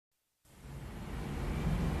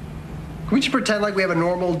Can we just pretend like we have a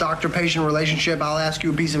normal doctor-patient relationship? I'll ask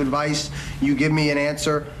you a piece of advice, you give me an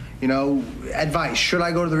answer. You know, advice. Should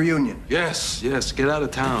I go to the reunion? Yes, get out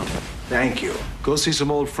of town. Thank you. Go see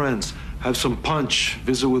some old friends. Have some punch.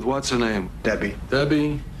 Visit with what's her name? Debbie.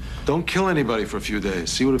 Debbie. Don't kill anybody for a few days.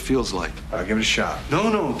 See what it feels like. I'll give it a shot.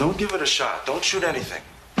 No, don't give it a shot. Don't shoot anything.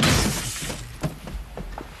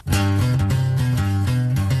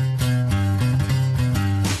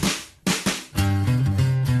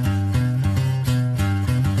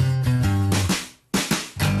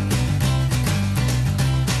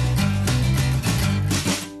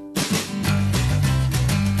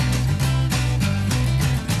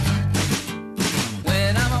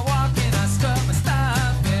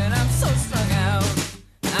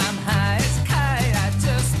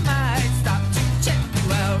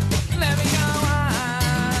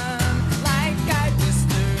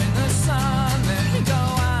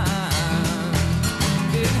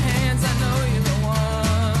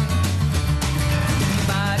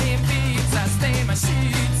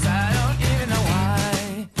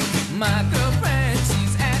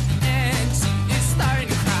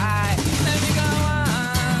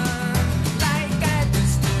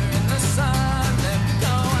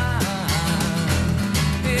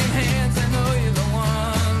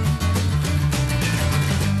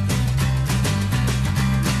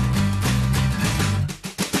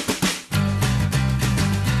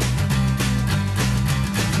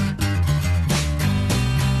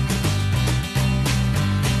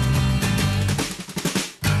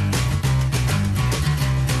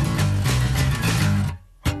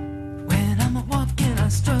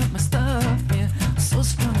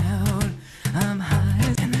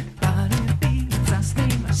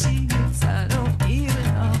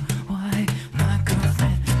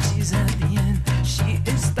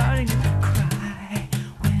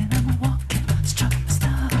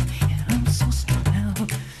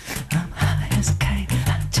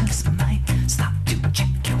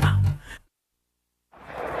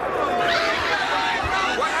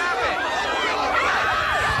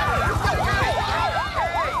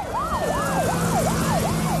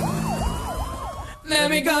 Let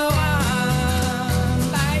me go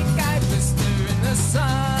on, like I blister in the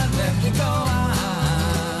sun. Let me go on,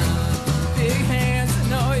 big hands, I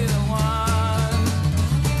know you're the one.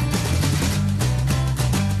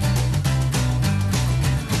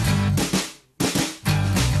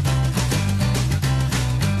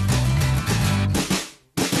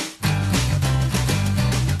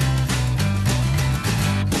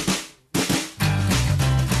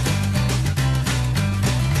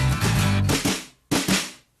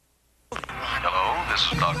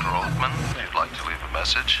 This is Dr. Oldman. If you'd like to leave a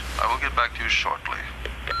message, I will get back to you shortly.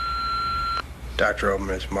 Dr.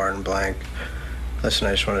 Oldman, it's Martin Blank. Listen,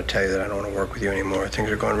 I just want to tell you that I don't want to work with you anymore. Things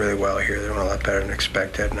are going really well here. They're going a lot better than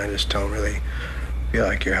expected, and I just don't really feel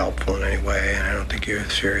like you're helpful in any way, and I don't think you're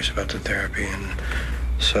serious about the therapy. And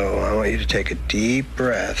so I want you to take a deep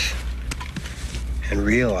breath and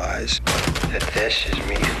realize that this is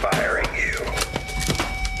me firing you.